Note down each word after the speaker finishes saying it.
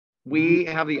We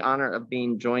have the honor of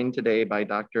being joined today by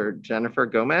Dr. Jennifer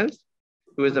Gómez,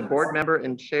 who is a board member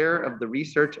and chair of the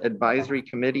Research Advisory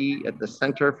Committee at the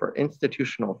Center for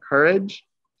Institutional Courage.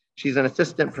 She's an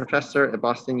assistant professor at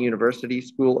Boston University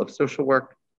School of Social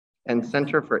Work and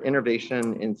Center for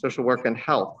Innovation in Social Work and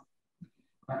Health.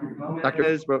 Dr.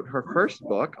 Gómez wrote her first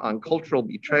book on cultural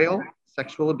betrayal,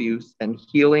 sexual abuse, and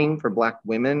healing for Black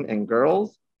women and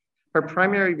girls. Her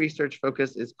primary research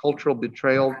focus is cultural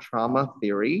betrayal trauma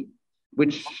theory,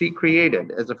 which she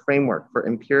created as a framework for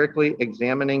empirically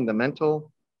examining the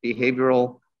mental,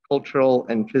 behavioral, cultural,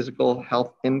 and physical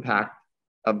health impact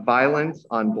of violence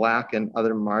on Black and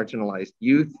other marginalized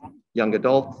youth, young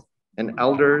adults, and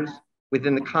elders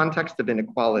within the context of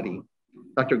inequality.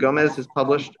 Dr. Gómez has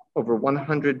published over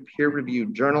 100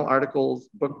 peer-reviewed journal articles,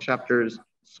 book chapters,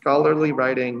 scholarly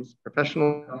writings,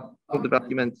 professional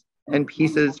documents, and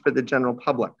pieces for the general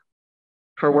public.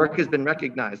 Her work has been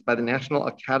recognized by the National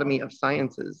Academy of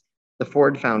Sciences, the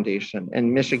Ford Foundation,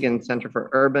 and Michigan Center for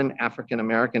Urban African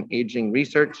American Aging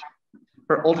Research.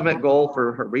 Her ultimate goal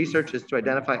for her research is to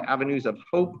identify avenues of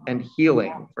hope and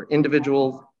healing for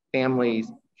individuals, families,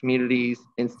 communities,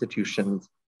 institutions,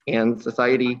 and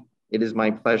society. It is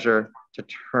my pleasure to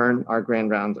turn our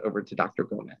grand rounds over to Dr.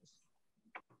 Gómez.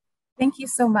 Thank you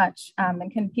so much.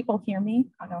 And can people hear me?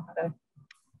 I don't know how to.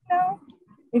 No,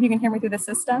 if you can hear me through the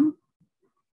system.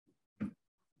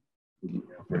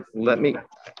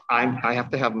 I have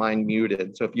to have mine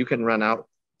muted. So if you can run out,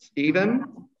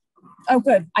 Stephen. Oh,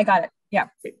 good, I got it, yeah.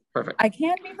 Okay, perfect. I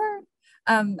can be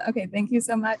heard. Okay, thank you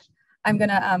so much. I'm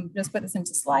gonna just put this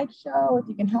into slideshow, if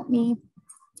you can help me.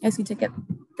 I just need to get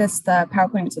the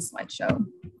PowerPoint into slideshow.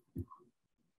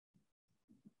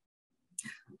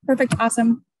 Perfect,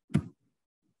 awesome.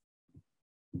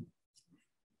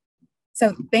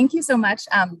 So thank you so much.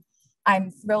 I'm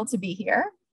thrilled to be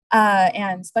here.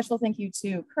 And special thank you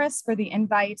to Chris for the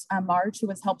invite, Marge, who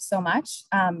has helped so much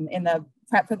in the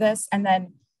prep for this. And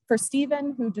then for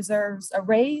Stephen, who deserves a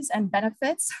raise and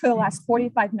benefits for the last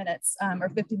 45 minutes or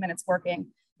 50 minutes working,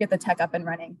 get the tech up and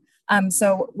running.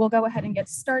 So we'll go ahead and get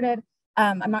started.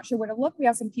 I'm not sure where to look. We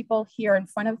have some people here in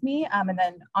front of me and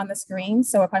then on the screen.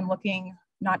 So if I'm looking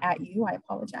not at you, I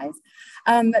apologize.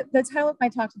 The title of my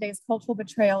talk today is Cultural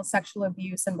Betrayal, Sexual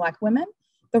Abuse in Black Women,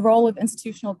 the Role of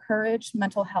Institutional Courage,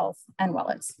 Mental Health, and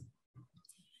Wellness.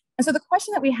 And so the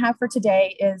question that we have for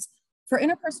today is, for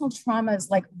interpersonal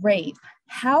traumas like rape,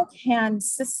 how can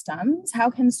systems, how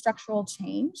can structural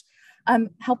change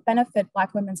help benefit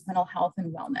Black women's mental health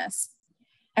and wellness?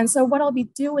 And so what I'll be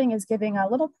doing is giving a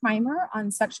little primer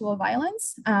on sexual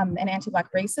violence and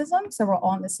anti-Black racism, so we're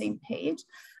all on the same page.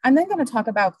 I'm then going to talk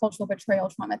about cultural betrayal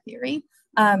trauma theory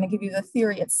and give you the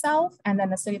theory itself and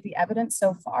then the study of the evidence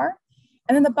so far.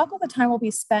 And then the bulk of the time will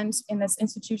be spent in this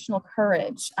institutional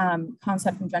courage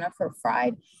concept from Jennifer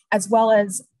Fried, as well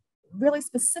as really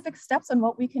specific steps on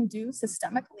what we can do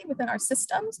systemically within our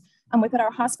systems and within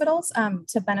our hospitals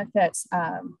to benefit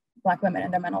Black women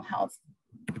and their mental health.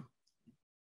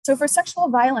 So for sexual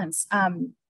violence,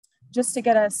 just to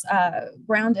get us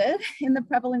grounded in the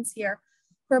prevalence here,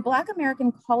 for Black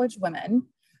American college women,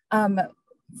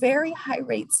 very high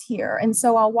rates here. And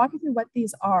so I'll walk you through what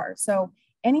these are. So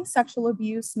any sexual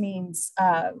abuse means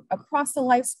across the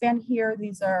lifespan here,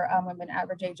 these are women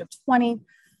average age of 20.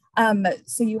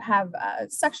 So you have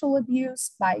sexual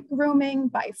abuse by grooming,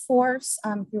 by force,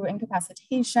 through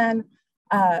incapacitation,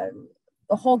 the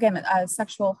whole gamut,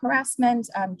 sexual harassment,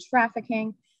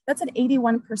 trafficking. That's at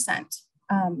 81%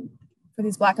 for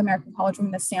these Black American college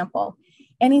women, the sample.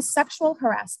 Any sexual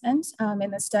harassment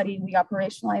in the study, we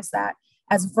operationalize that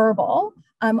as verbal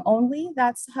only,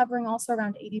 that's hovering also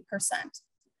around 80%.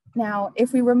 Now,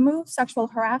 if we remove sexual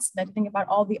harassment, think about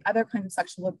all the other kinds of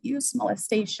sexual abuse,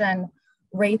 molestation,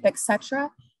 rape, etc.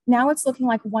 Now it's looking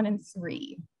like 1 in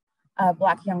 3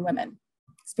 Black young women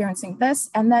experiencing this.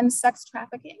 And then sex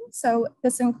trafficking. So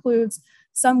this includes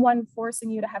someone forcing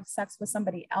you to have sex with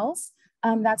somebody else.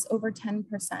 That's over 10%.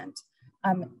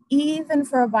 Even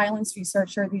for a violence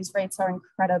researcher, these rates are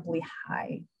incredibly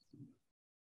high.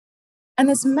 And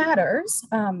this matters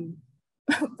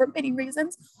for many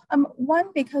reasons. One,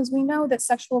 because we know that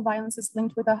sexual violence is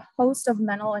linked with a host of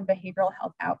mental and behavioral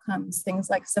health outcomes, things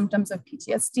like symptoms of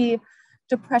PTSD,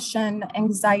 depression,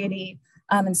 anxiety,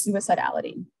 and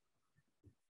suicidality.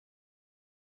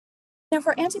 Now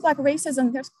for anti-Black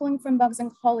racism, there's pulling from Bugs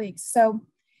and colleagues. So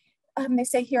they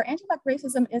say here, anti-Black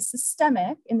racism is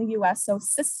systemic in the US, so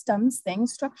systems thing,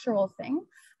 structural thing,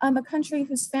 a country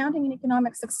whose founding and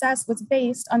economic success was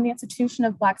based on the institution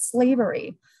of Black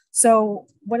slavery. So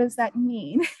what does that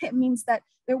mean? It means that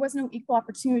there was no equal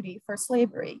opportunity for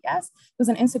slavery, yes? It was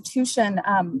an institution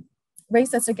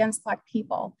racist against Black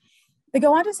people. They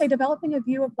go on to say, developing a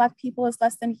view of Black people as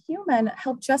less than human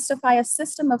helped justify a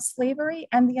system of slavery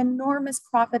and the enormous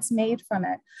profits made from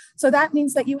it. So that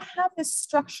means that you have this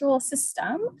structural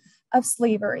system of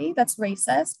slavery that's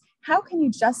racist. How can you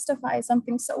justify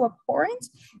something so abhorrent?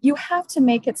 You have to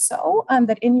make it so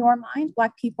that in your mind,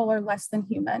 Black people are less than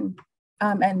human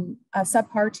and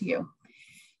subpar to you.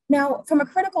 Now, from a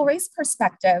critical race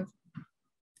perspective,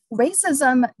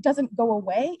 racism doesn't go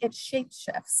away, it shape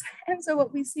shifts. And so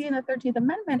what we see in the 13th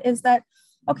Amendment is that,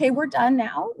 okay, we're done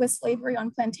now with slavery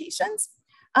on plantations,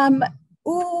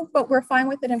 but we're fine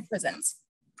with it in prisons.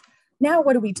 Now,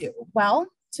 what do? Well,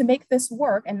 to make this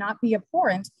work and not be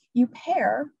abhorrent, you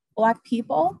pair Black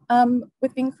people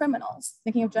with being criminals,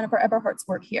 thinking of Jennifer Eberhardt's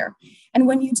work here. And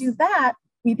when you do that,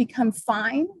 we become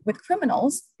fine with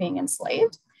criminals being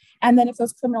enslaved. And then if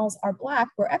those criminals are Black,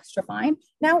 we're extra fine.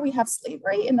 Now we have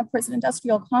slavery in the prison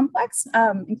industrial complex,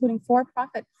 including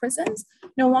for-profit prisons,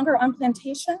 no longer on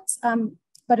plantations,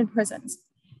 but in prisons.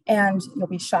 And you'll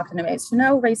be shocked and amazed to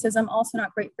know racism also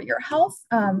not great for your health,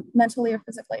 mentally or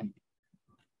physically.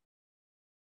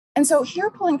 And so here,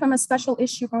 pulling from a special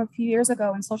issue from a few years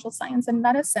ago in Social Science and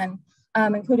Medicine,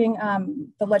 including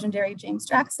the legendary James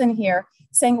Jackson here,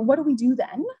 saying, what do we do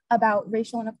then about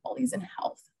racial inequalities in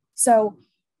health? So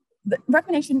the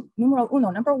recommendation numero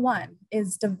uno, number one,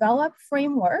 is develop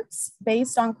frameworks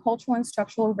based on cultural and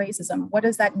structural racism. What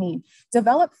does that mean?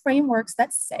 Develop frameworks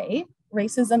that say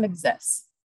racism exists.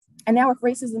 And now if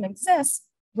racism exists,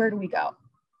 where do we go?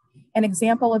 An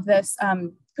example of this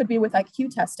could be with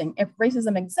IQ testing. If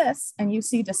racism exists and you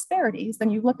see disparities,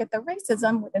 then you look at the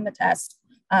racism within the test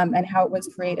and how it was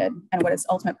created and what its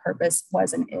ultimate purpose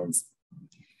was and is.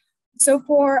 So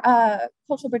for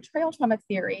cultural betrayal trauma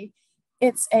theory,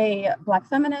 it's a Black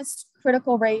feminist,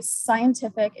 critical race,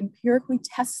 scientific, empirically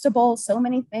testable, so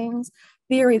many things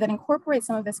theory that incorporates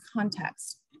some of this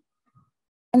context.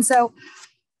 And so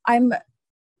I'm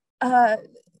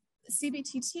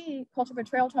CBTT, cultural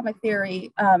betrayal trauma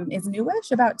theory, is newish,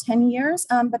 about 10 years,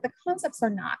 but the concepts are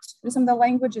not. Some of the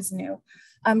language is new.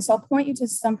 So I'll point you to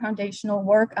some foundational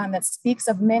work that speaks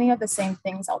of many of the same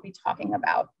things I'll be talking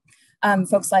about.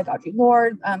 Folks like Audre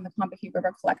Lorde, the Combahee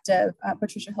River Collective,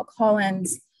 Patricia Hill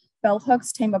Collins, Bell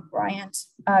Hooks, Tama Bryant,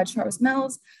 Charles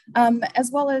Mills,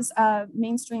 as well as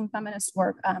mainstream feminist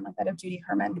work like that of Judy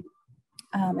Herman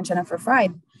and Jennifer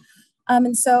Fried.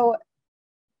 And so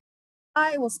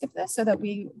I will skip this so that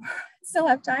we still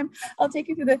have time. I'll take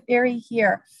you through the theory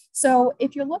here. So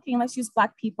if you're looking, let's use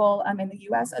Black people in the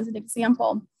US as an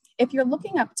example. If you're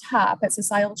looking up top at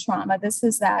societal trauma, this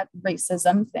is that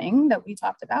racism thing that we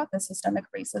talked about, the systemic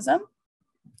racism.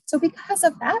 So because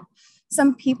of that,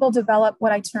 some people develop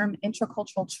what I term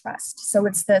intracultural trust. So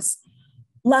it's this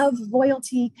love,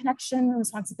 loyalty, connection,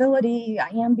 responsibility, I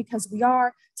am because we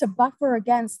are, to buffer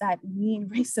against that mean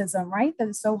racism, right? That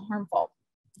is so harmful.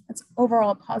 That's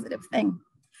overall a positive thing.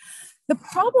 The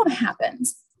problem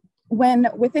happens when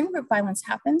within group violence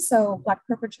happens, so Black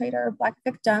perpetrator, Black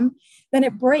victim, then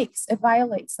it breaks, it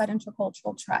violates that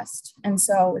intercultural trust. And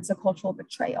so it's a cultural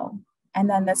betrayal. And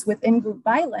then this within group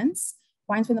violence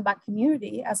finds within the Black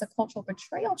community as a cultural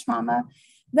betrayal trauma.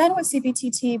 Then what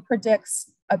CBTT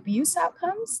predicts abuse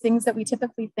outcomes, things that we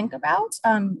typically think about,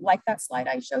 like that slide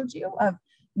I showed you of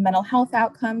mental health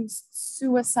outcomes,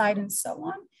 suicide, and so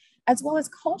on, as well as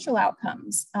cultural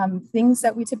outcomes, things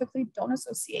that we typically don't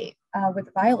associate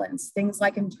with violence, things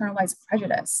like internalized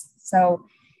prejudice. So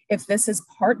if this is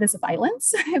this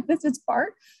violence, if this is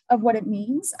part of what it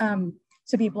means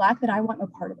to be Black, then I want no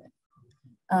part of it.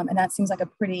 And that seems like a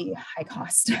pretty high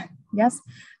cost, yes,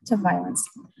 to violence.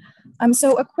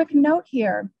 So a quick note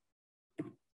here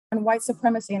on white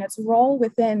supremacy and its role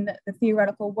within the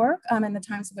theoretical work and the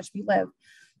times in which we live.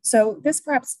 So this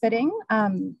perhaps fitting,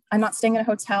 I'm not staying in a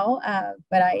hotel,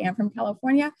 but I am from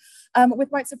California. With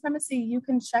white supremacy, you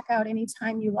can check out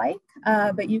anytime you like,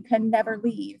 but you can never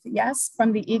leave, yes,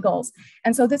 from the Eagles.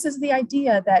 And so this is the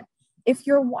idea that if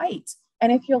you're white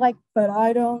and if you're like, but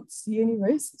I don't see any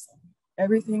racism,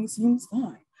 everything seems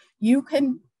fine. You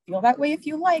can feel that way if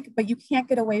you like, but you can't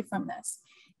get away from this.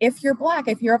 If you're Black,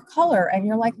 if you're of color and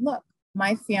you're like, look,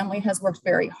 my family has worked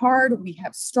very hard, we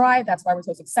have strived, that's why we're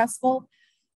so successful.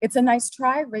 It's a nice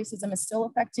try. Racism is still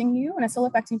affecting you, and it's still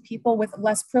affecting people with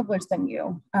less privilege than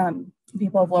you,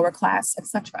 people of lower class,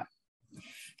 etc.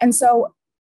 And so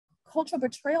cultural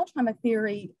betrayal trauma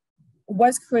theory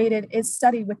was created, is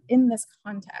studied within this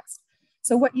context.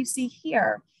 So what you see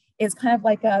here is kind of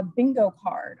like a bingo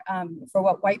card for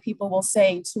what white people will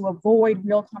say to avoid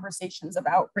real conversations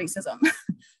about racism,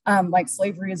 like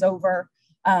slavery is over,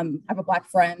 I have a Black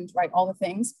friend, right, all the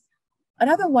things.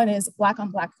 Another one is Black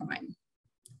on Black crime.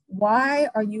 Why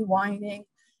are you whining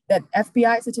that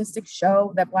FBI statistics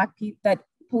show that that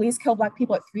police kill Black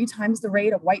people at 3 times the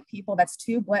rate of white people? That's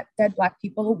 2 dead Black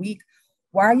people a week.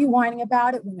 Why are you whining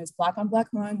about it when there's Black on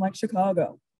Black crime like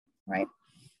Chicago, right?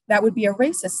 That would be a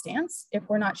racist stance. If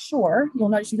we're not sure, you'll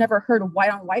notice you've never heard of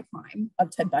white on white crime of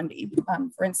Ted Bundy,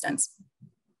 for instance.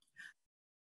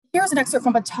 Here's an excerpt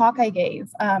from a talk I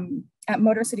gave at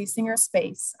Motor City Singer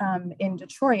Space in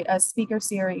Detroit, a speaker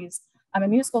series, a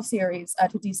musical series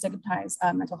to destigmatize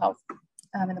mental health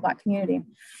in the Black community. And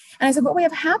I said, what we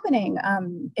have happening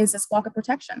is this block of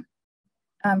protection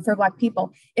for Black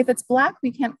people. If it's Black,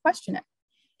 we can't question it.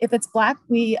 If it's Black,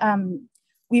 we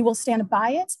will stand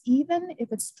by it, even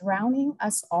if it's drowning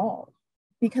us all,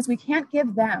 because we can't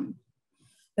give them,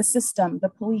 the system, the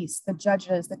police, the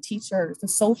judges, the teachers, the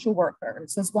social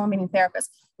workers, those well-meaning therapists,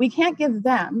 we can't give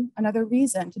them another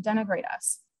reason to denigrate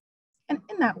us. And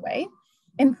in that way,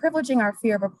 in privileging our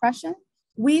fear of oppression,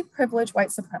 we privilege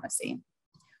white supremacy.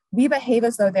 We behave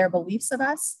as though their beliefs of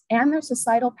us and their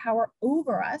societal power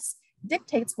over us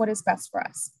dictates what is best for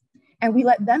us. And we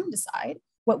let them decide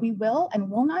what we will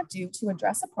and will not do to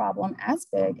address a problem as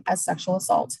big as sexual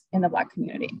assault in the Black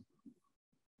community.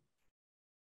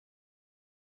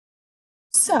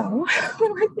 So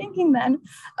when we're thinking then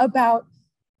about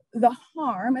the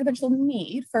harm, eventual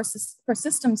need for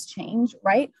systems change,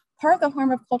 right? Part of the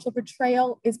harm of cultural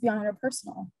betrayal is beyond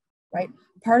interpersonal, right?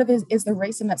 Part of it is the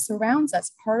racism that surrounds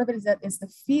us. Part of it is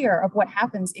the fear of what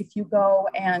happens if you go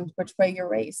and betray your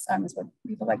race, is what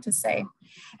people like to say.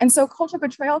 And so cultural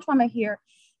betrayal trauma here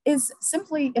is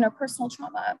simply interpersonal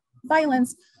trauma,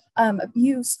 violence,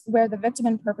 abuse, where the victim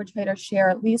and perpetrator share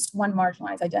at least one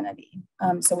marginalized identity.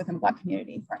 So within the Black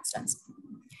community, for instance.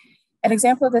 An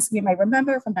example of this we might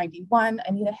remember from '91,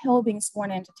 Anita Hill being sworn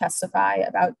in to testify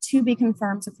about to be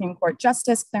confirmed Supreme Court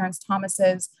Justice Clarence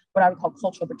Thomas's, what I would call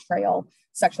cultural betrayal,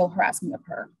 sexual harassment of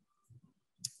her.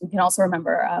 We can also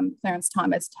remember Clarence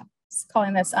Thomas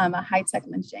calling this a high-tech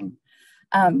lynching,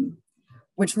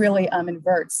 which really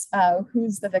inverts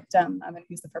who's the victim and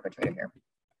who's the perpetrator here.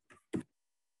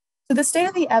 So the state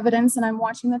of the evidence, and I'm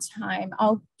watching the time,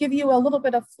 I'll give you a little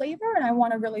bit of flavor, and I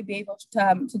want to really be able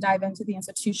to dive into the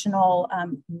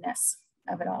institutionalness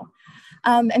of it all.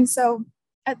 And so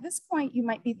at this point, you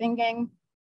might be thinking,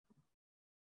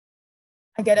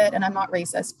 I get it, and I'm not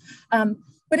racist.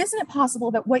 But isn't it possible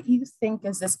that what you think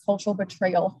is this cultural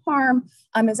betrayal harm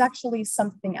is actually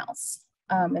something else?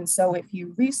 And so if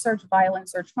you research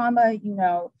violence or trauma, you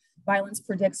know violence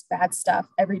predicts bad stuff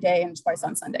every day and twice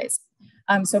on Sundays.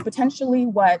 So potentially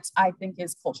what I think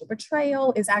is cultural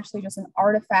betrayal is actually just an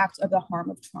artifact of the harm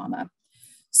of trauma.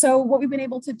 So what we've been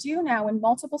able to do now in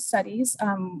multiple studies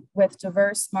with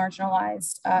diverse,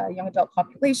 marginalized young adult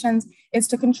populations is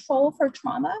to control for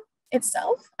trauma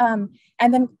itself. And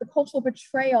then the cultural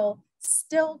betrayal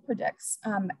still predicts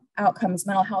outcomes,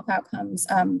 mental health outcomes,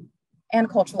 and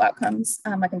cultural outcomes,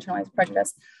 like internalized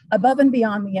prejudice, above and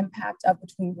beyond the impact of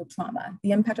between group trauma,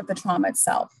 the impact of the trauma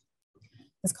itself,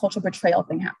 this cultural betrayal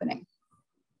thing happening.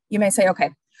 You may say,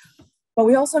 okay, but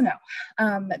we also know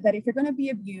that if you're going to be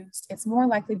abused, it's more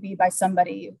likely to be by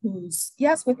somebody who's,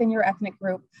 yes, within your ethnic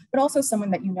group, but also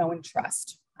someone that you know and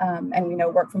trust. And we know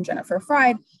work from Jennifer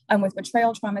Fried with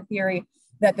betrayal trauma theory,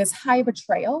 that this high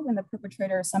betrayal, when the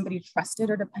perpetrator is somebody trusted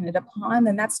or depended upon,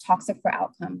 then that's toxic for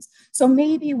outcomes. So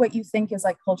maybe what you think is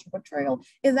like cultural betrayal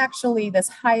is actually this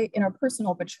high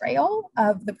interpersonal betrayal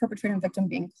of the perpetrator and victim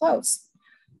being close.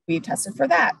 We tested for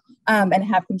that and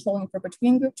have controlling for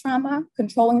between group trauma,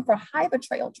 controlling for high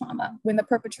betrayal trauma when the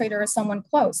perpetrator is someone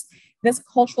close. This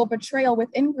cultural betrayal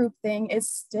within group thing is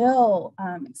still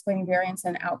explaining variance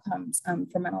in outcomes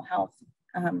for mental health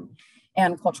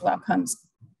and cultural outcomes.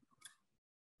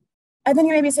 And then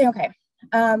you may be saying, okay,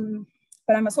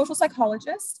 but I'm a social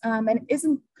psychologist, and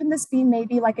couldn't this be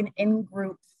maybe like an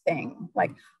in-group thing? Like,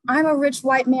 I'm a rich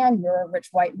white man, you're a rich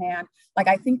white man. Like,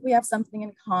 I think we have something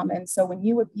in common. So when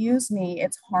you abuse me,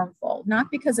 it's harmful,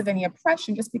 not because of any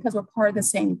oppression, just because we're part of the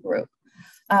same group.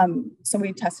 So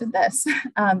we tested this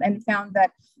and found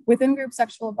that within group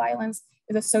sexual violence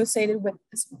is associated with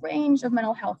this range of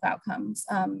mental health outcomes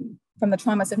from the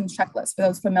trauma symptoms checklist for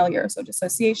those familiar. So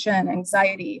dissociation,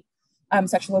 anxiety,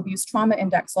 sexual abuse trauma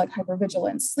index like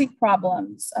hypervigilance, sleep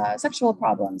problems, sexual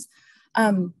problems.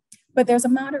 But there's a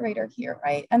moderator here,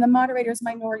 right? And the moderator is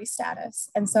minority status.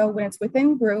 And so when it's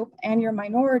within group and you're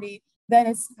minority, then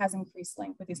it has increased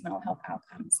link with these mental health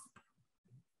outcomes.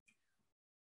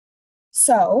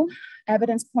 So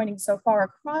evidence pointing so far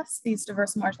across these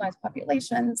diverse marginalized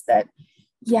populations that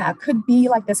yeah, could be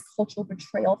like this cultural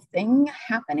betrayal thing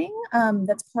happening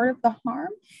that's part of the harm.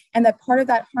 And that part of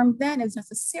that harm then is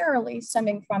necessarily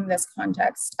stemming from this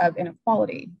context of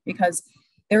inequality, because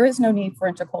there is no need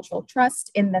for intercultural trust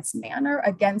in this manner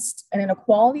against an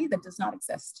inequality that does not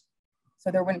exist. So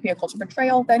there wouldn't be a cultural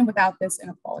betrayal then without this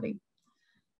inequality.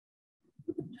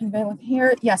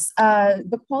 Here, yes,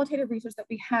 the qualitative research that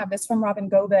we have is from Robin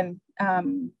Gobin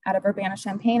out of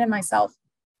Urbana-Champaign and myself.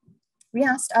 We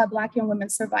asked Black young women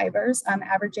survivors,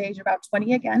 average age about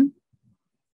 20 again,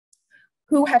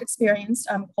 who had experienced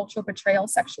cultural betrayal,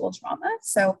 sexual trauma,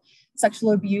 so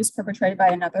sexual abuse perpetrated by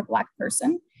another Black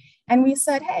person. And we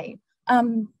said, hey,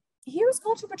 here's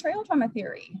cultural betrayal trauma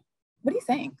theory. What do you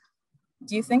think?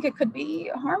 Do you think it could be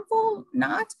harmful?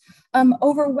 Not?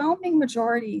 Overwhelming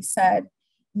majority said,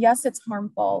 yes, it's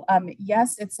harmful.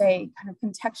 Yes, it's a kind of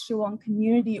contextual and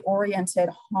community-oriented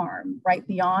harm, right,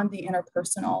 beyond the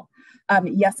interpersonal.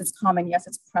 Yes, it's common. Yes,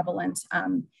 it's prevalent.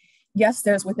 Yes,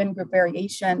 there's within group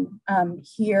variation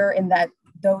here in that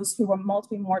those who were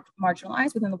multiply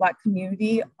marginalized within the Black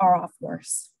community are off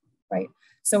worse, right?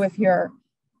 So if you're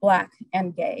Black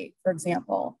and gay, for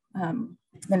example,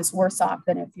 then it's worse off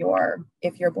than if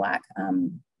you're Black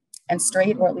and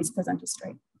straight, or at least present as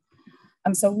straight.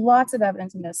 So lots of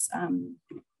evidence in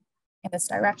this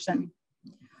direction.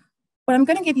 What I'm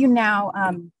going to give you now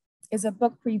is a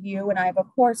book preview, and I've of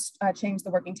course changed the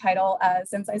working title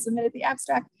since I submitted the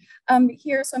abstract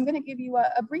here. So I'm going to give you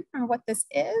a brief on what this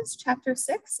is. Chapter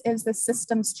 6 is the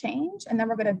systems change, and then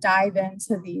we're going to dive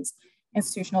into these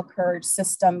institutional courage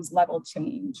systems level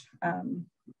change.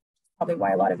 Probably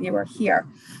why a lot of you are here.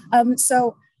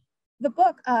 So the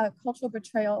book, Cultural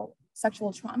Betrayal,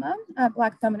 Sexual Trauma, a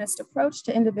Black feminist approach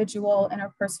to individual,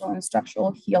 interpersonal, and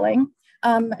structural healing,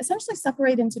 essentially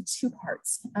separate into two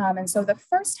parts. And so the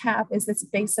first half is this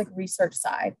basic research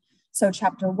side. So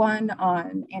chapter 1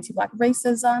 on anti-Black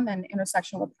racism and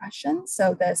intersectional oppression.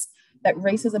 So that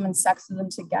racism and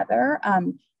sexism together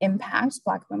impact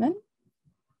Black women,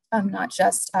 not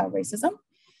just racism.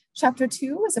 Chapter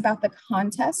 2 is about the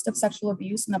context of sexual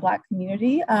abuse in the Black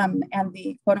community and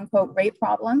the quote unquote rape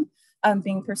problem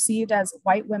being perceived as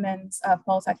white women's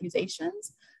false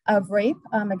accusations of rape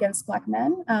against Black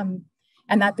men,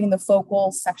 and that being the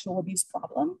focal sexual abuse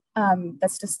problem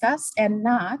that's discussed, and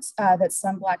not that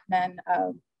some Black men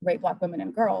rape Black women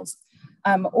and girls,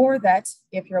 or that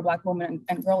if you're a Black woman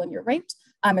and girl and you're raped,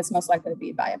 it's most likely to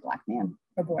be by a Black man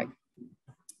or boy.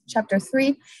 Chapter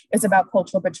 3 is about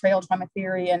cultural betrayal trauma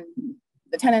theory and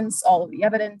the tenets, all of the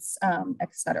evidence,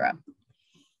 etc.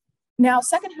 Now,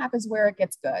 second half is where it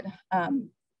gets good.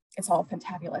 It's all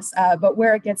fantabulous, but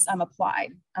where it gets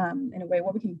applied in a way,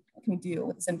 what can we do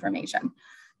with this information?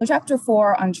 So chapter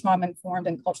 4 on trauma-informed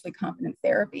and culturally competent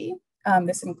therapy.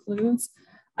 This includes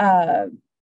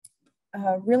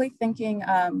really thinking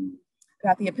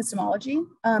about the epistemology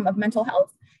of mental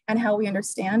health and how we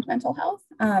understand mental health,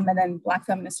 and then Black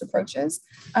feminist approaches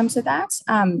to that,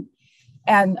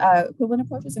 and equivalent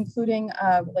approaches, including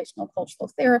relational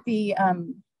cultural therapy,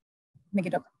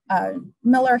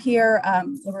 Miller here,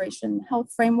 Liberation Health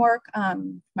Framework,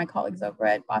 my colleagues over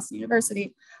at Boston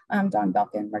University, Don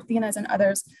Belkin, Martinez, and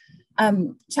others.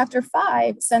 Chapter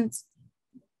 5, since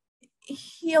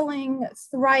healing,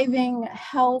 thriving,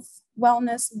 health,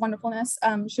 wellness, wonderfulness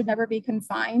should never be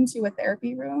confined to a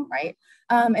therapy room, right?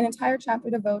 An entire chapter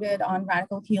devoted on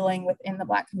radical healing within the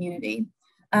Black community.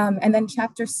 And then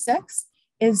chapter 6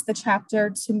 is the chapter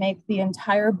to make the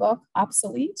entire book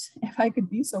obsolete, if I could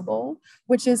be so bold,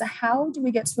 which is how do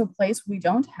we get to a place where we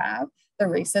don't have the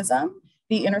racism,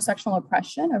 the intersectional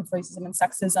oppression of racism and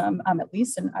sexism, at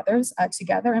least, and others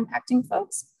together impacting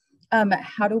folks?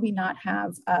 How do we not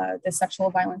have the sexual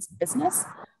violence business,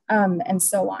 and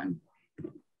so on?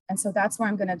 And so that's where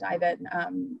I'm going to dive in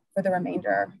for the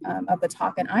remainder of the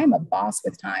talk. And I'm a boss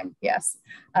with time. Yes,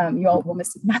 you all will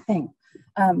miss nothing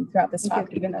throughout this talk,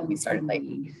 even though we started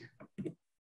late.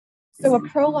 So a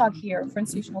prologue here for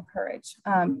institutional courage.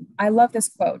 I love this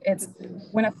quote. It's,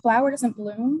 when a flower doesn't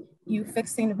bloom, you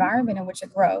fix the environment in which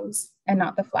it grows and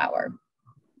not the flower.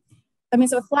 That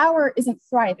means if a flower isn't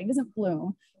thriving, doesn't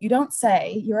bloom, you don't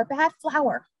say you're a bad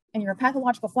flower and you're a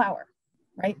pathological flower,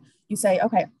 right? You say,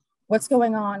 okay, what's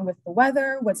going on with the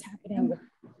weather? What's happening with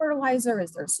fertilizer?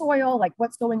 Is there soil? Like,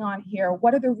 what's going on here?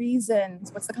 What are the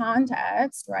reasons? What's the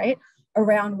context, right,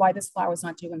 around why this flower is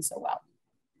not doing so well?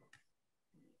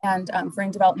 And for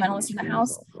any developmentalists in the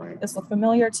house, this looks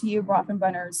familiar to you,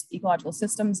 Brofenbrenner's ecological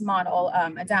systems model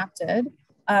adapted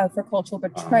for cultural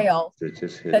betrayal.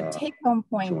 The take-home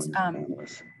point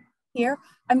here,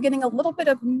 I'm getting a little bit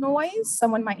of noise.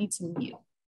 Someone might need to mute.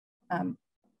 One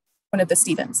of the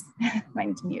Stevens might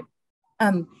need to mute.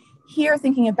 Here,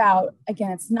 thinking about,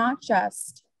 again, it's not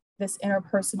just this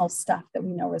interpersonal stuff that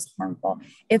we know is harmful.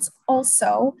 It's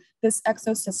also this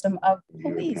exosystem of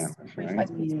police, racialized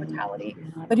police brutality,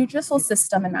 the judicial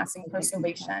system and mass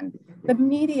incarceration, the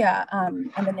media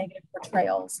and the negative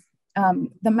portrayals,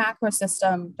 the macro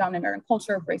system, dominant American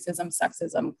culture of racism,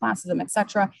 sexism, classism,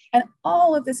 etc. And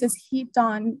all of this is heaped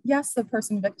on, yes, the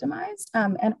person victimized,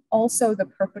 and also the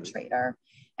perpetrator.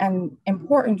 And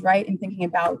important, right, in thinking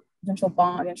about potential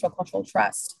bond, intercultural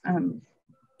trust,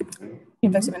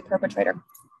 in victim and perpetrator.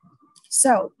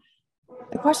 So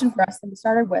the question for us that we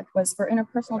started with was for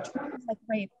interpersonal traumas like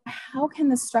rape, how can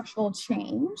the structural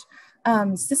change,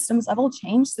 systems level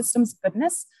change, systems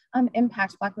goodness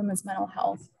impact Black women's mental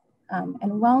health and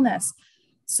wellness?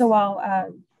 So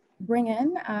I'll bring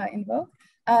invoke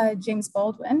James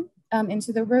Baldwin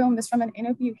into the room. This is from an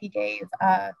interview he gave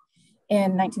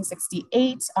in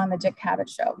 1968 on the Dick Cavett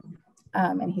show.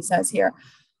 And he says here,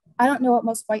 I don't know what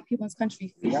most white people in this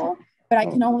country feel, but I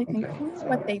can only conclude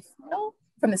what they feel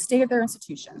from the state of their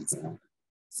institutions.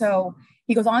 So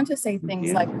he goes on to say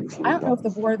things like, I don't know if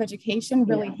the Board of Education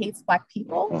really hates Black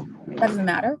people. That doesn't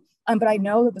matter. But I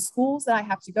know that the schools that I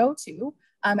have to go to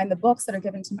and the books that are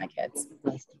given to my kids.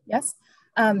 Yes.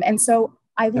 And so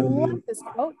I love this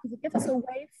quote because it gets us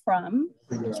away from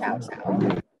chow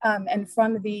chow and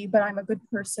from the, but I'm a good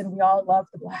person. We all love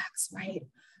the Blacks, right?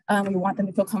 We want them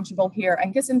to feel comfortable here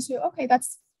and gets into, okay,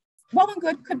 that's well and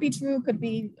good, could be true, could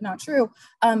be not true.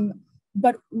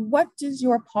 But what does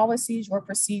your policies, your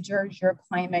procedures, your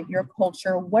climate, your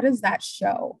culture, what does that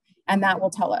show? And that will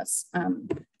tell us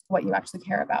what you actually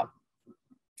care about.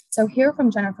 So here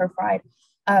from Jennifer Fried,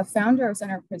 founder of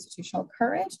Center for Institutional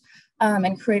Courage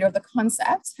and creator of the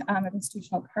concept of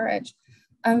institutional courage.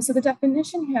 So the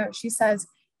definition here, she says,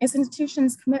 is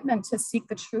institutions' commitment to seek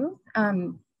the truth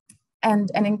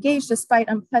and engage despite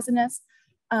unpleasantness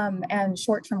and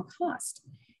short-term cost.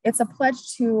 It's a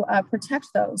pledge to protect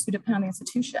those who depend on the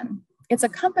institution. It's a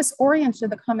compass oriented to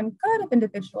the common good of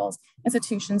individuals,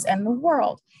 institutions, and the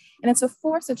world. And it's a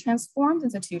force that transforms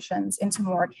institutions into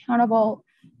more accountable,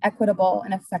 equitable,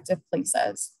 and effective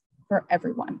places for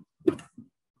everyone. Well,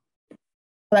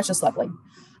 that's just lovely.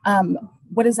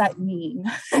 What does that mean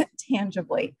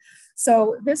tangibly?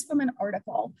 So this from an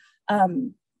article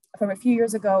from a few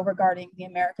years ago regarding the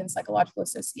American Psychological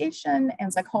Association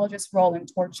and psychologists' role in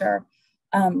torture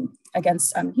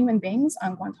against human beings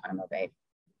on Guantanamo Bay.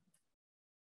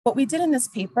 What we did in this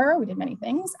paper, we did many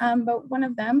things, but one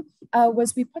of them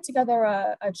was we put together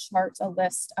a chart, a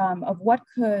list of what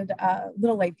could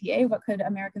little APA, what could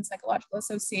American Psychological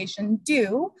Association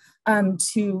do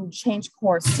to change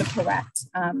course to correct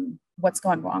what's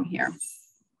gone wrong here.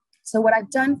 So what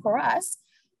I've done for us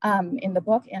in the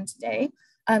book and today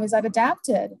is I've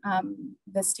adapted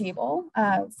this table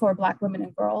for Black women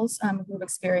and girls who have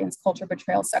experienced culture,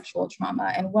 betrayal, sexual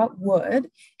trauma, and what would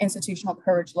institutional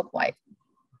courage look like,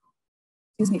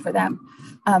 excuse me, for them.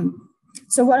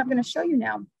 So what I'm going to show you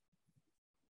now,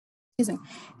 excuse me,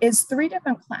 is 3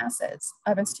 different classes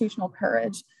of institutional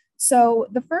courage. So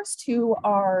the first 2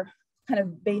 are kind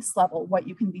of base level, what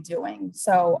you can be doing.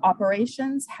 So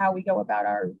operations, how we go about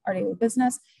our daily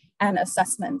business, and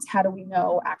assessments, how do we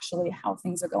know actually how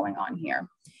things are going on here?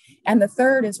 And the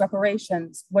third is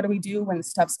reparations. What do we do when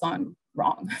stuff's gone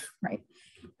wrong, right?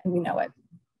 And we know it.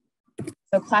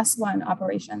 So class 1,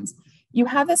 operations. You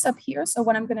have this up here. So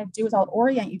what I'm gonna do is I'll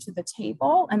orient you to the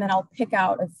table and then I'll pick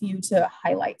out a few to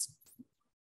highlight.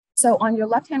 So on your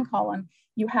left-hand column,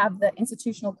 you have the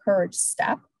institutional courage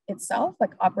step itself,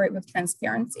 like operate with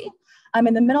transparency.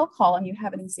 In the middle column, you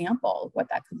have an example of what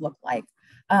that could look like.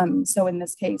 So in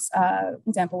this case,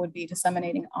 example would be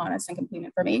disseminating honest and complete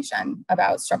information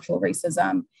about structural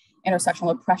racism,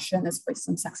 intersectional oppression, as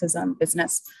racism, sexism,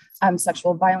 business,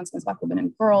 sexual violence against Black women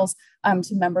and girls,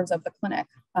 to members of the clinic,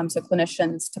 so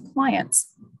clinicians to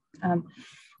clients.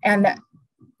 And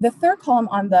the third column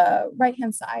on the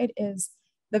right-hand side is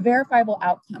the verifiable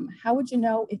outcome. How would you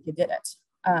know if you did it?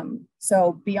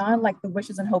 So beyond like the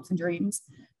wishes and hopes and dreams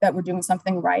that we're doing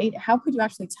something right, how could you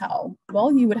actually tell?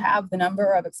 Well, you would have the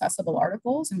number of accessible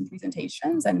articles and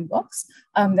presentations and books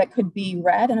that could be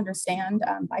read and understand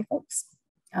by folks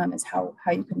is how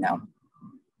you could know.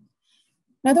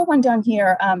 Another one down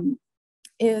here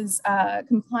is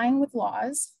complying with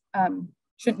laws.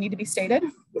 Shouldn't need to be stated,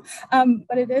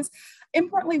 but it is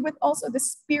importantly with also the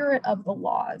spirit of the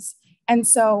laws. And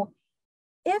so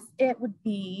if it would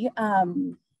be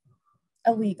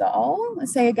illegal,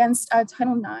 let's say against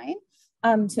Title IX,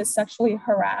 to sexually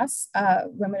harass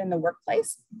women in the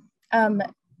workplace,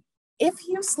 if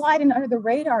you slide in under the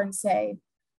radar and say,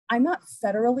 I'm not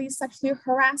federally sexually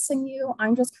harassing you.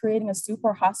 I'm just creating a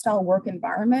super hostile work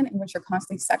environment in which you're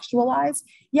constantly sexualized.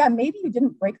 Yeah, maybe you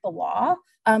didn't break the law,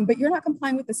 but you're not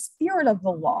complying with the spirit of the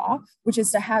law, which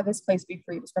is to have this place be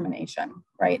free of discrimination,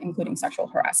 right? Including sexual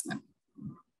harassment.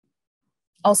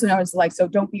 Also known as like, so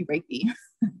don't be rapey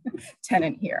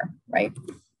tenant here, right?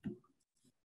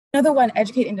 Another one,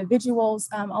 educate individuals.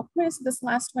 I'll point us to this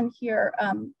last one here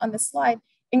on the slide,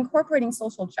 incorporating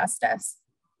social justice.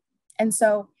 And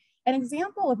so an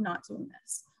example of not doing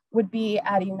this would be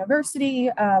at a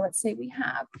university. Let's say we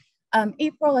have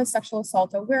April is Sexual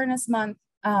Assault Awareness Month.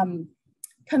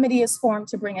 Committee is formed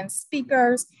to bring in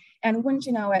speakers. And wouldn't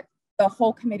you know it, the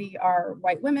whole committee are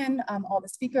white women. All the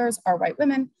speakers are white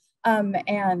women.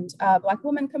 And a Black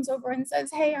woman comes over and says,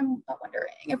 hey, I'm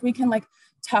wondering if we can like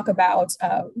talk about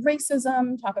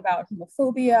racism, talk about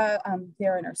homophobia,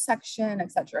 their intersection,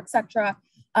 et cetera, et cetera.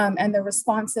 And the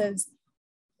responses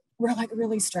we're like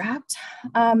really strapped.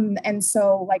 And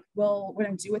so like, we're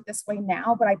gonna do it this way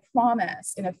now, but I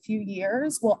promise in a few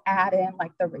years, we'll add in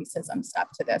like the racism stuff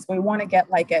to this. We wanna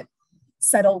get like it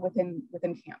settled within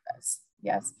campus,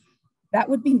 yes. That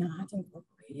would be not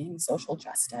incorporating social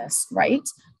justice, right?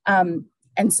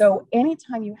 And so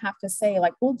anytime you have to say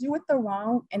like, we'll do it the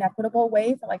wrong, inequitable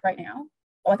way for like right now,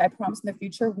 but like I promise in the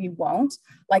future, we won't,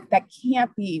 like that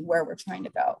can't be where we're trying to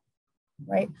go.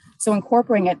 Right? So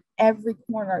incorporating at every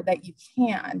corner that you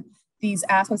can, these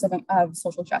aspects of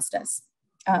social justice,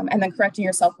 and then correcting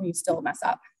yourself when you still mess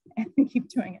up and keep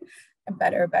doing it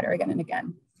better again and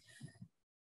again.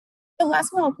 The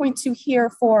last one I'll point to here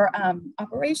for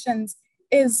operations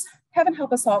is, heaven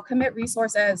help us all, commit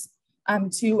resources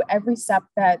to every step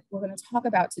that we're going to talk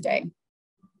about today.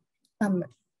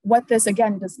 What this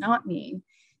again does not mean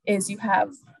is you have,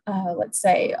 let's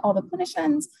say, all the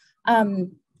clinicians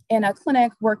in a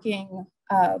clinic working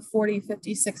 40,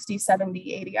 50, 60,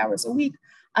 70, 80 hours a week.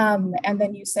 And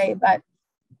then you say, but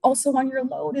also on your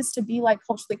load is to be like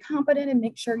culturally competent and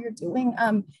make sure you're doing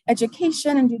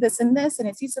education and do this and this, and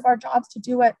it's each of our jobs to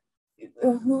do it.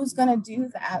 Who's gonna do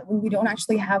that when we don't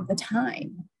actually have the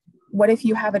time? What if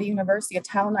you have at a university a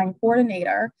Title IX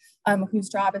coordinator whose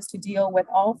job is to deal with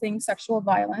all things sexual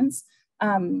violence,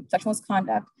 sexual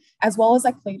misconduct, as well as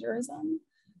like plagiarism,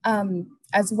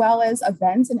 as well as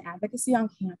events and advocacy on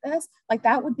campus? Like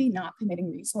that would be not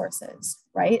committing resources,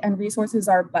 right? And resources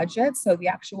are budget, so the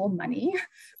actual money,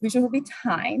 usually would be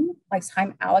time, like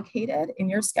time allocated in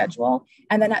your schedule,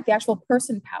 and then at the actual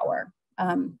person power,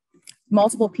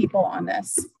 multiple people on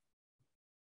this.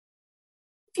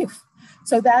 Phew.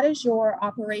 So that is your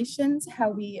operations, how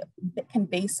we can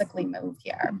basically move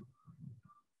here.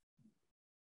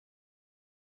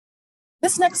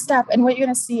 This next step, and what you're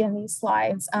going to see in these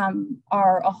slides,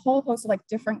 are a whole host of like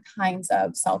different kinds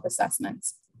of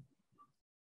self-assessments.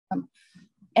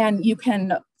 And you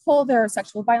can pull, there are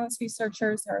sexual violence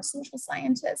researchers, there are social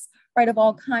scientists, right, of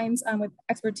all kinds with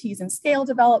expertise in scale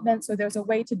development. So there's a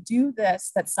way to do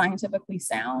this that's scientifically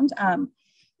sound,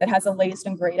 that has the latest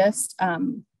and greatest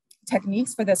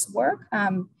techniques for this work,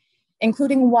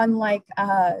 including one like,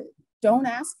 don't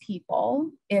ask people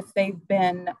if they've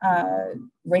been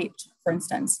raped, for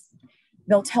instance.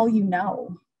 They'll tell you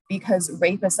no, because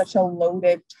rape is such a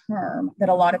loaded term that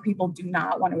a lot of people do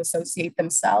not want to associate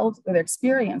themselves or their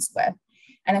experience with.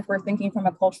 And if we're thinking from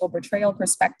a cultural betrayal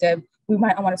perspective, we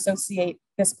might not want to associate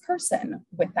this person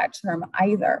with that term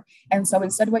either. And so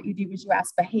instead what you do is you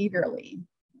ask behaviorally,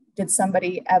 did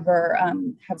somebody ever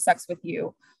have sex with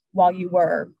you while you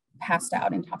were passed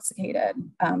out, intoxicated?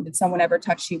 Did someone ever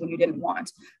touch you when you didn't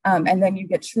want? And then you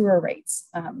get truer rates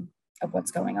of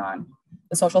what's going on.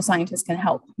 The social scientists can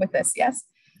help with this, yes?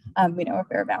 We know a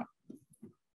fair amount.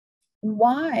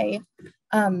 Why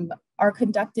are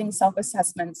conducting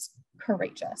self-assessments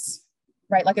courageous,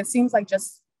 right? Like it seems like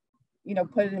just, you know,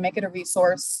 put it and make it a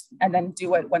resource and then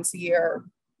do it once a year,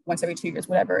 once every 2 years,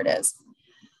 whatever it is.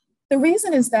 The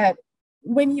reason is that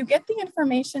when you get the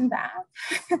information back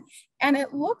and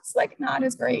it looks like not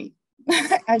as great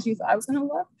as you thought it was going to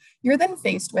look, you're then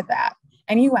faced with that.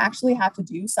 And you actually have to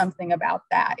do something about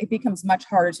that. It becomes much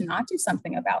harder to not do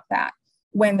something about that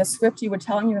when the script you were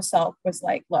telling yourself was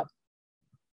like, look,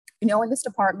 you know, in this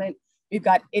department, we've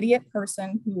got idiot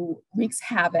person who wreaks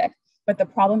havoc, but the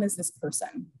problem is this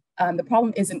person. The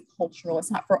problem isn't cultural.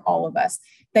 It's not for all of us.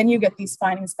 Then you get these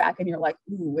findings back and you're like,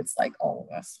 ooh, it's like all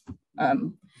of us,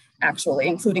 actually,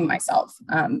 including myself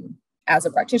as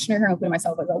a practitioner here, including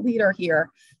myself as a leader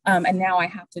here. And now I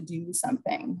have to do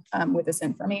something with this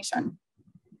information.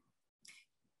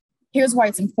 Here's why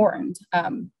it's important.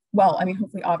 Well, I mean,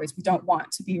 hopefully obvious, we don't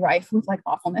want to be rife with like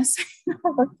awfulness in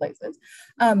our workplaces.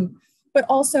 But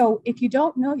also, if you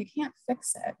don't know, you can't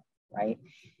fix it, right?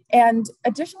 And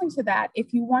additionally to that,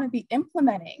 if you want to be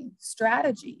implementing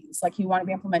strategies, like you want to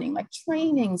be implementing like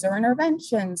trainings or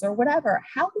interventions or whatever,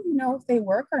 how do you know if they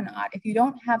work or not if you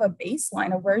don't have a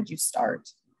baseline of where did you start,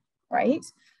 right?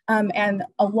 And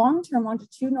a long-term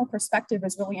longitudinal perspective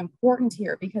is really important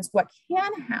here, because what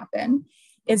can happen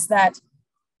is that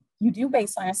you do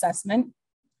baseline assessment,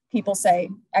 people say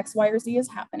X, Y, or Z is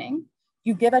happening,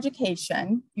 you give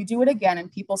education, you do it again,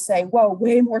 and people say, whoa,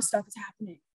 way more stuff is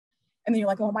happening. And then you're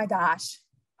like, oh my gosh,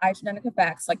 iatrogenic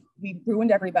effects, like we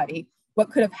ruined everybody.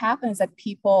 What could have happened is that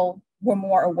people were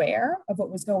more aware of what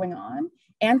was going on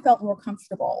and felt more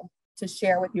comfortable to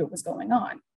share with you what was going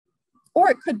on.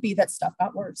 Or it could be that stuff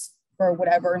got worse for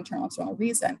whatever internal external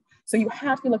reason. So you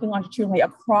have to be looking longitudinally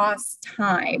across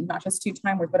time, not just 2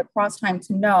 time words, but across time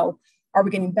to know, are we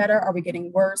getting better? Are we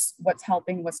getting worse? What's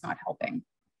helping? What's not helping?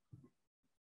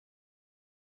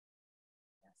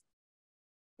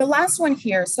 The last one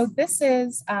here. So this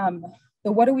is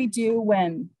the what do we do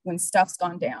when stuff's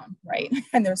gone down, right?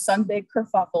 And there's some big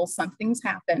kerfuffle, something's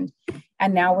happened,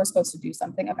 and now we're supposed to do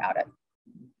something about it.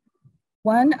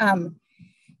 One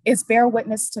is bear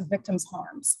witness to victims'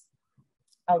 harms.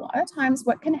 A lot of times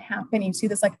what can happen, you see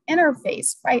this like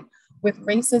interface, right? With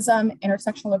racism,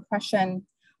 intersectional oppression,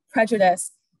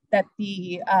 prejudice, that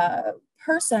the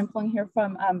person, I'm pulling here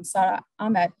from Sarah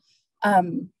Ahmed,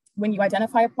 when you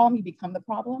identify a problem, you become the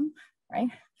problem, right?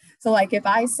 So like if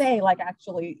I say like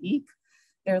actually eek,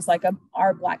 there's like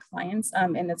our Black clients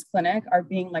in this clinic are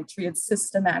being like treated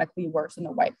systematically worse than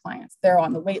the white clients. They're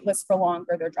on the wait list for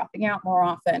longer, they're dropping out more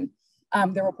often,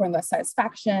 they're reporting less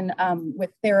satisfaction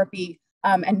with therapy,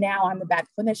 and now I'm the bad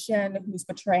clinician who's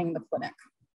betraying the clinic,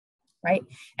 right?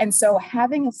 And so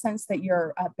having a sense that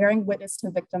you're bearing witness to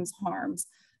victims' harms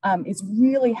is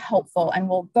really helpful. And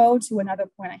we'll go to another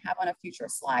point I have on a future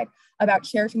slide about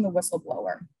cherishing the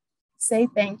whistleblower. Say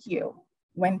thank you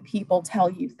when people tell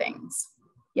you things.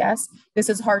 Yes, this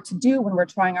is hard to do when we're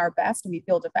trying our best and we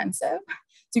feel defensive.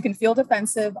 So you can feel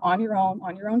defensive on your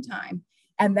own time,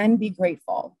 and then be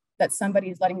grateful that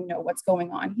somebody is letting you know what's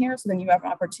going on here. So then you have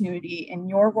an opportunity in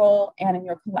your role and in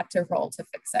your collective role to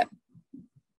fix it.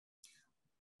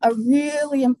 A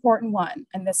really important one,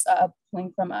 and this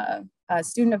pulling from a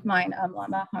student of mine,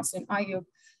 Lama Hassan Ayub,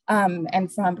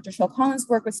 and from Patricia Collins'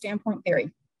 work with standpoint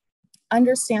theory.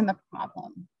 Understand the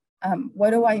problem.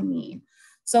 What do I mean?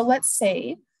 So let's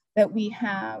say that we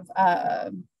have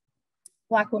a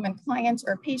Black woman client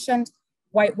or patient,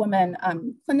 white woman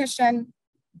clinician.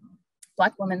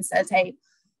 Black woman says, hey,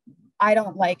 I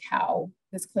don't like how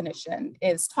this clinician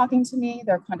is talking to me.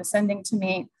 They're condescending to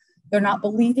me. They're not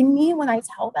believing me when I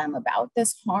tell them about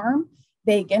this harm.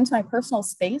 They get into my personal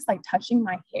space, like touching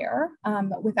my hair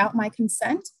without my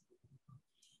consent.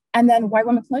 And then white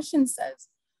woman clinician says,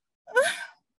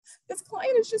 this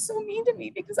client is just so mean to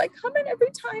me because I come in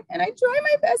every time and I try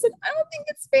my best and I don't think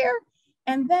it's fair.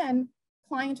 And then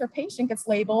client or patient gets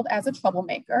labeled as a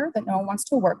troublemaker that no one wants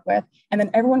to work with. And then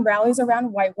everyone rallies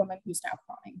around white woman who's now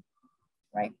crying,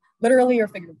 right? Literally or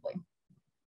figuratively.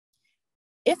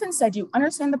 If instead you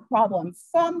understand the problem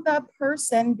from the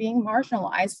person being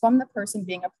marginalized, from the person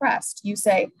being oppressed, you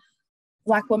say,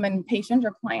 Black woman patient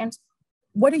or client,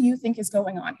 what do you think is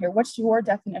going on here? What's your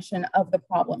definition of the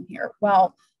problem here?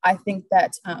 Well, I think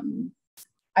that,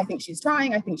 I think she's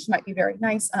trying, I think she might be very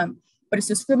nice, but it's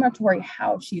discriminatory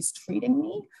how she's treating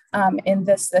me in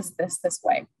this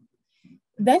way.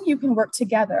 Then you can work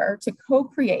together to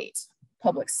co-create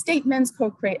public statements,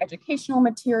 co-create educational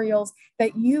materials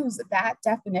that use that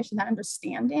definition, that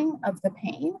understanding of the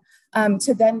pain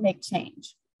to then make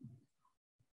change.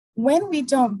 When we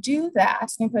don't do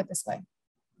that, let me put it this way,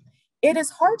 it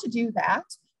is hard to do that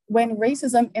when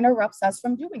racism interrupts us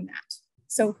from doing that.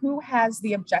 So who has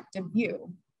the objective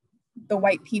view? The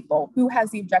white people. Who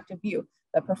has the objective view?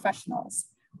 The professionals,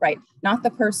 right? Not the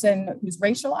person who's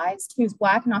racialized, who's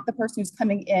Black, not the person who's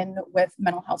coming in with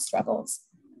mental health struggles,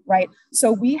 right?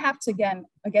 So we have to,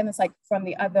 again, it's like from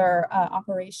the other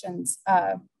operations,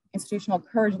 institutional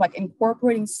courage, like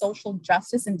incorporating social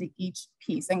justice into each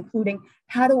piece, including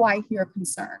how do I hear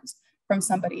concerns from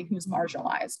somebody who's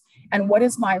marginalized? And what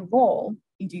is my role,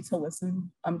 e.g. to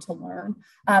listen, to learn,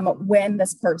 when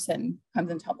this person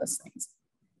comes and tells us things,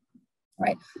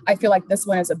 right? I feel like this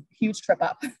one is a huge trip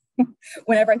up.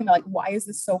 Whenever I think like, why is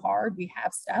this so hard? We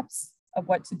have steps of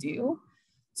what to do.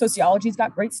 Sociology's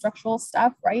got great structural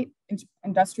stuff, right?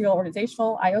 Industrial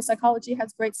organizational, IO psychology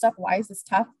has great stuff. Why is this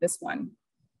tough? This one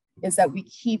is that we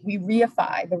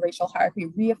reify the racial hierarchy,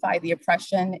 reify the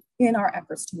oppression in our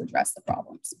efforts to address the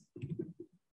problems.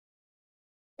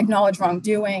 Acknowledge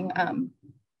wrongdoing,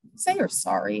 say you're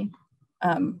sorry,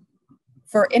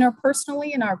 For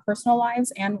interpersonally in our personal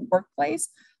lives and workplace,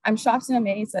 I'm shocked and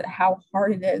amazed at how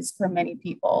hard it is for many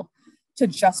people to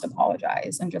just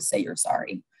apologize and just say you're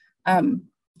sorry. And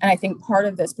I think part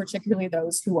of this, particularly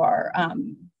those who are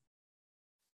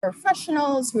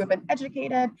professionals who have been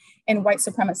educated in white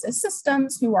supremacist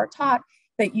systems, who are taught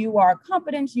that you are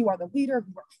competent, you are the leader,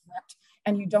 you are correct,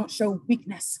 and you don't show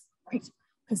weakness, right?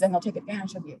 Because then they'll take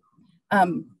advantage of you.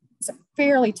 It's a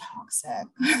fairly toxic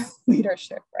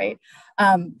leadership, right?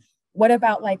 What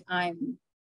about like I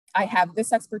have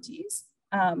this expertise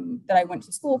that I went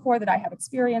to school for, that I have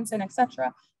experience in,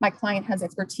 etc. My client has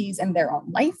expertise in their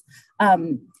own life,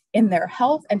 in their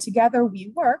health, and together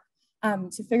we work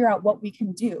to figure out what we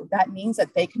can do. That means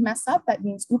that they can mess up. That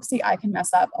means, oopsie, I can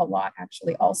mess up a lot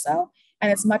actually also.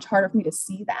 And it's much harder for me to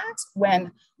see that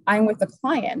when I'm with a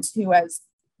client who has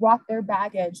brought their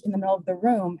baggage in the middle of the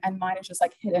room and mine is just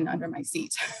like hidden under my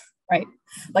seat, right?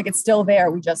 Like it's still there.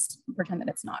 We just pretend that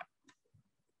it's not.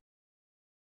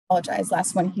 Apologize,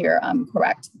 last one here,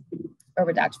 correct or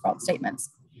redact false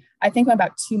statements. I think I'm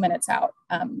about 2 minutes out,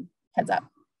 heads up.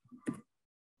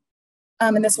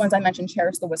 And this one's I mentioned,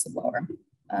 cherish the whistleblower.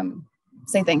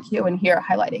 Say thank you. And here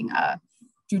highlighting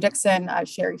Drew Dixon,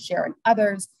 Sherry Sher, and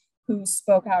others who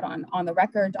spoke out on the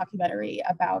record documentary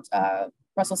about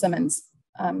Russell Simmons'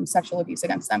 sexual abuse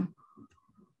against them.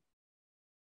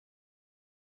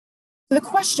 So the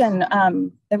question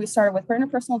that we started with for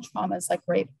interpersonal traumas like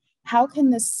rape, how can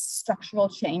this structural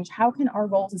change, how can our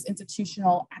roles as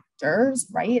institutional actors,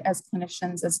 right, as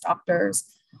clinicians, as doctors,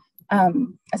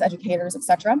 as educators,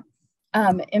 etc.,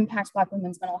 impact Black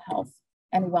women's mental health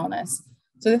and wellness?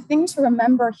 So the thing to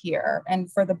remember here,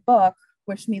 and for the book,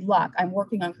 Wish Me Luck, I'm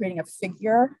working on creating a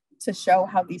figure to show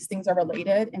how these things are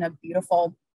related in a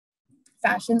beautiful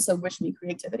fashion. So wish me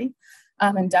creativity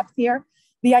and depth here.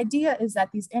 The idea is that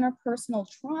these interpersonal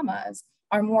traumas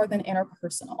are more than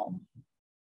interpersonal.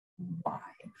 Why?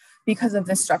 Because of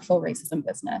this structural racism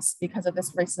business, because of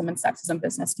this racism and sexism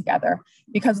business together,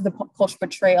 because of the cultural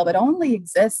betrayal that only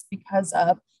exists because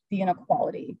of the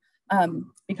inequality,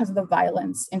 because of the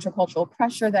violence, intercultural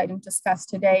pressure that I didn't discuss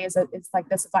today. It's like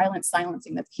this violent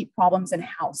silencing that keep problems in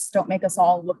house. Don't make us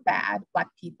all look bad, Black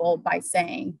people, by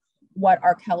saying what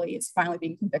R. Kelly is finally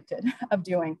being convicted of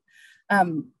doing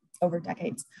over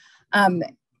decades.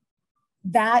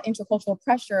 That intercultural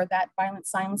pressure, that violent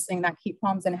silencing, that keep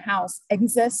problems in house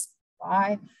exists.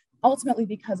 Why? Ultimately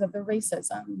because of the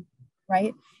racism,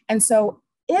 right? And so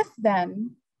if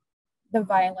then the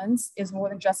violence is more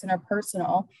than just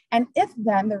interpersonal, and if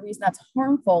then the reason that's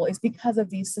harmful is because of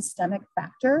these systemic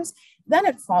factors, then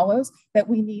it follows that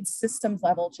we need systems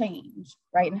level change,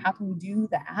 right? And how can we do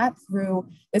that through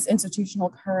this institutional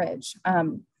courage?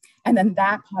 And then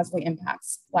that positively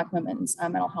impacts Black women's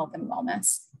mental health and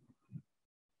wellness.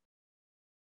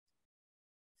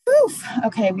 Oof.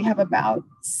 Okay, we have about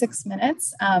 6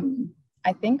 minutes.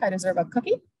 I think I deserve a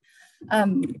cookie.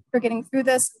 For getting through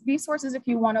this, resources if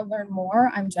you want to learn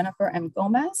more, I'm Jennifer M.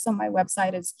 Gómez. So my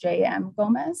website is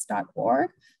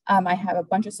jmgomez.org. I have a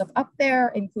bunch of stuff up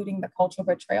there, including the Cultural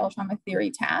Betrayal Trauma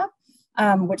Theory tab,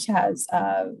 which has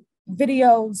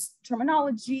videos,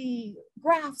 terminology,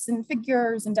 graphs and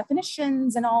figures and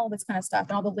definitions and all this kind of stuff,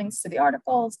 and all the links to the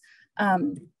articles,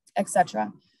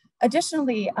 etc.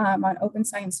 Additionally, on Open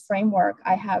Science Framework,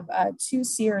 I have 2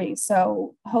 series.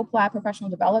 So Hope Lab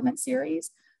Professional Development Series,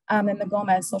 and the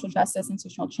Gómez Social Justice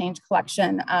Institutional Change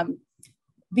Collection.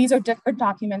 These are different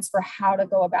documents for how to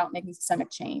go about making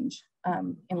systemic change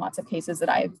in lots of cases that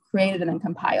I've created and then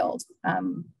compiled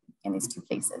in these 2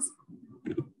 cases.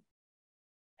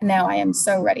 And now I am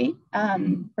so ready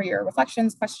for your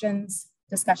reflections, questions,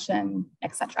 discussion,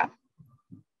 etc.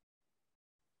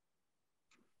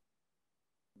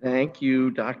 Thank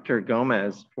you, Dr.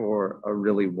 Gómez, for a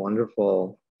really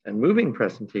wonderful and moving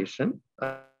presentation.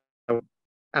 I would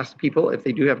ask people if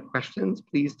they do have questions,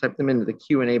 please type them into the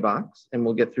Q&A box and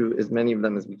we'll get through as many of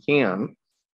them as we can.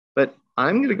 But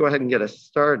I'm going to go ahead and get us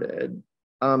started.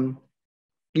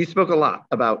 You spoke a lot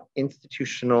about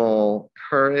institutional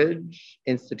courage,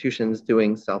 institutions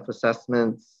doing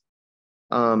self-assessments,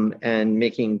 and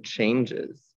making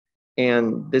changes.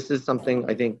 And this is something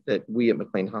I think that we at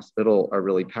McLean Hospital are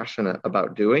really passionate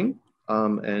about doing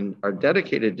and are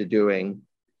dedicated to doing.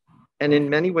 And in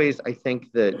many ways, I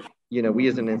think that, you know, we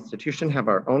as an institution have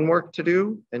our own work to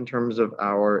do in terms of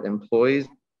our employees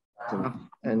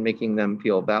and making them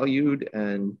feel valued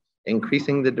and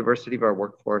increasing the diversity of our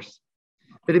workforce.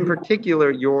 But in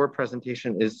particular, your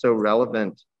presentation is so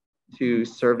relevant to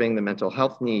serving the mental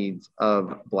health needs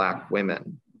of Black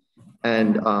women.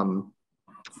 And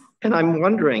I'm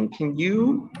wondering, can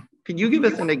you give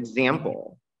us an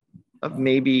example of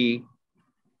maybe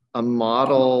a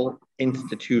model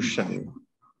institution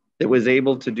that was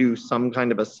able to do some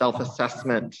kind of a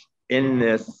self-assessment in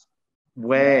this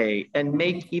way and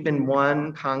make even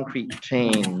one concrete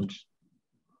change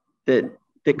that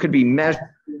could be measured,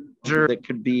 that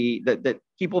could be that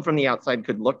people from the outside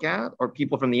could look at, or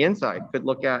people from the inside could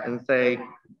look at and say,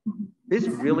 this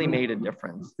really made a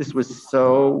difference. This was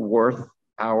so worth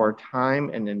our time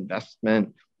and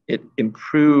investment. It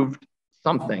improved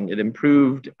something. It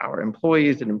improved our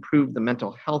employees. It improved the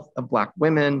mental health of Black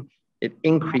women. It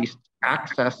increased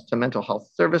access to mental health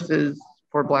services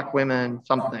for Black women,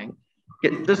 something.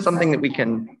 Just something that we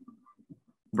can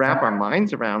wrap our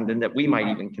minds around and that we might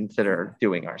even consider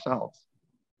doing ourselves.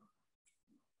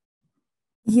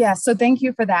 Yeah, so thank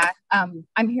you for that.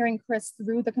 I'm hearing Chris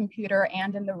through the computer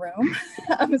and in the room.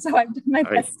 So I've done my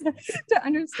best to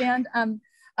understand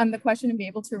the question and be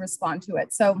able to respond to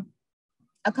it. So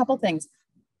a couple things.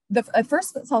 The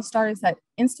first I'll start is that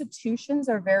institutions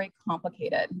are very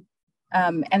complicated.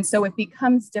 And so it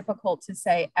becomes difficult to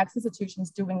say X institution's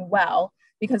doing well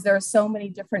because there are so many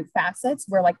different facets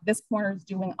where like this corner is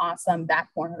doing awesome, that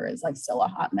corner is like still a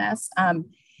hot mess.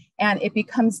 And it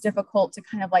becomes difficult to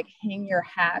kind of like hang your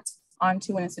hat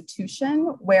onto an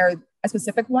institution where a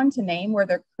specific one to name where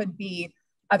there could be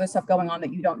other stuff going on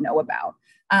that you don't know about.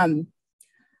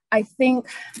 I think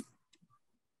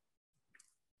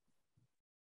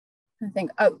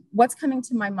what's coming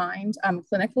to my mind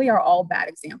clinically are all bad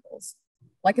examples.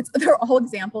 Like they're all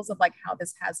examples of like how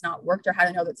this has not worked or how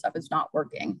to know that stuff is not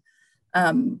working,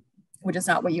 which is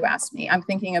not what you asked me. I'm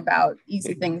thinking about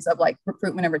easy things of like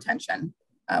recruitment and retention.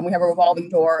 We have a revolving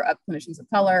door of clinicians of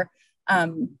color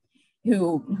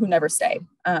who never stay,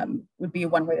 would be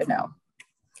one way to know.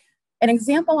 An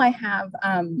example I have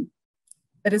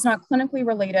that is not clinically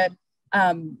related,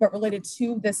 but related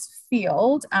to this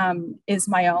field is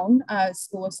my own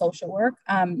School of Social Work.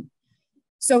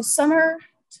 So summer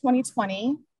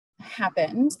 2020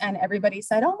 happened and everybody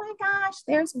said, oh my gosh,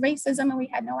 there's racism and we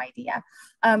had no idea.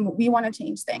 We want to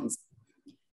change things.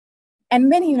 And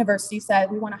many universities said,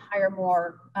 we want to hire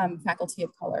more faculty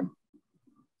of color.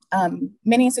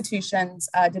 Many institutions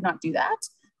did not do that.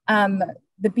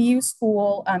 The BU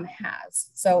school has.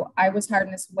 So I was hired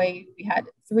in this way. We had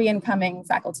 3 incoming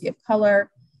faculty of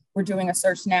color. We're doing a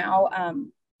search now.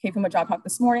 Came from a job talk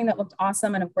this morning that looked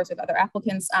awesome. And of course, with other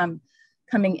applicants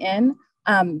coming in.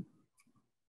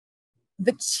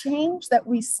 The change that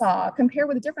we saw, compared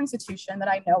with a different institution that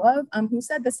I know of, who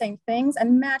said the same things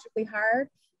and magically hired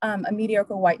a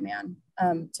mediocre white man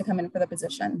to come in for the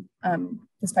position,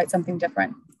 despite something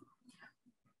different.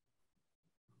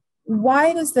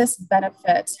 Why does this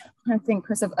benefit? I think,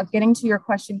 Chris, of getting to your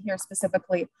question here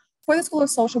specifically, for the School of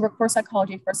Social Work, for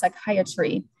psychology, for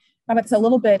psychiatry, I'm about this a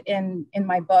little bit in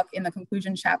my book, in the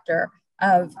conclusion chapter,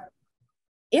 of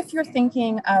if you're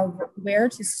thinking of where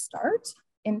to start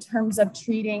in terms of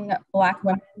treating Black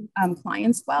women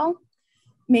clients well,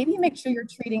 maybe make sure you're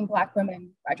treating Black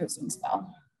women graduate students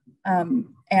well,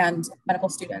 and medical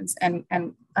students and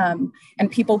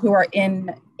people who are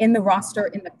in the roster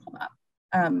in the come up.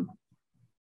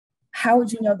 How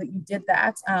would you know that you did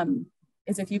that?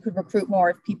 Is if you could recruit more,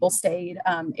 if people stayed,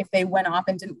 if they went off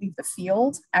and didn't leave the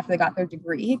field after they got their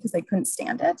degree because they couldn't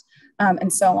stand it,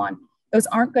 and so on. Those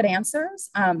aren't good answers.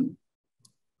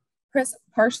 Chris,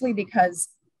 partially because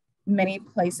many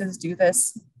places do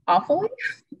this awfully,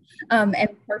 and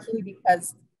partially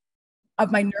because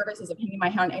of my nervousness of hanging my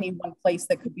hat on any one place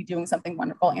that could be doing something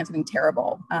wonderful and something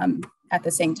terrible at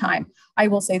the same time. I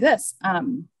will say this,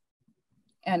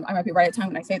 and I might be right at time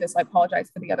when I say this, so I apologize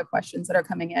for the other questions that are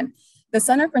coming in. The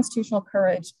Center for Institutional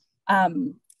Courage,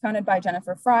 founded by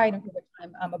Jennifer Fried, and for which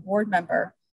I'm a board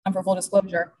member, for full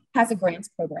disclosure, has a grants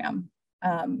program.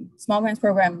 Small grants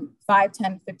program,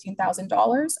 $5,000, $10,000,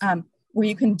 $15,000, where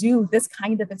you can do this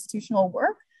kind of institutional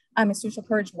work, institutional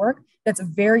courage work that's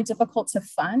very difficult to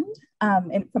fund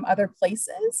from other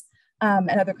places and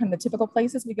other kind of the typical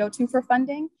places we go to for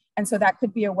funding. And so that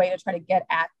could be a way to try to get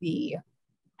at the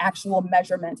actual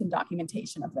measurement and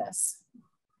documentation of this.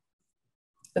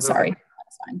 So sorry,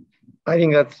 that's fine. I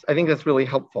think that's really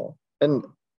helpful. And,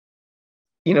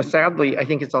 you know, sadly, I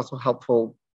think it's also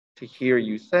helpful to hear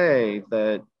you say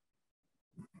that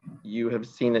you have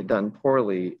seen it done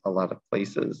poorly a lot of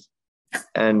places.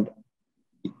 And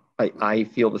I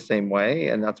feel the same way.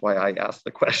 And that's why I asked the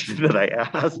question that I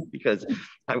asked, because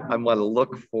I want to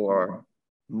look for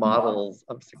models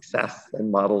of success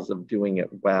and models of doing it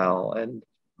well. And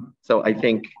so I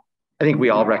think we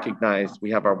all recognize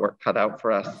we have our work cut out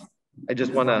for us. I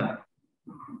just want to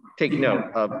take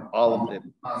note of all of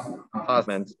the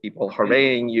comments, people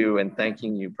hooraying you and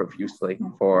thanking you profusely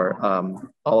for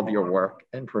all of your work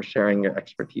and for sharing your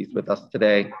expertise with us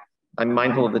today. I'm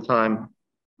mindful of the time,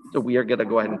 so we are going to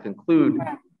go ahead and conclude,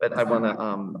 but I want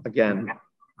to, again,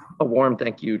 a warm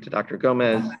thank you to Dr.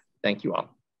 Gómez. Thank you all.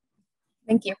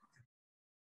 Thank you.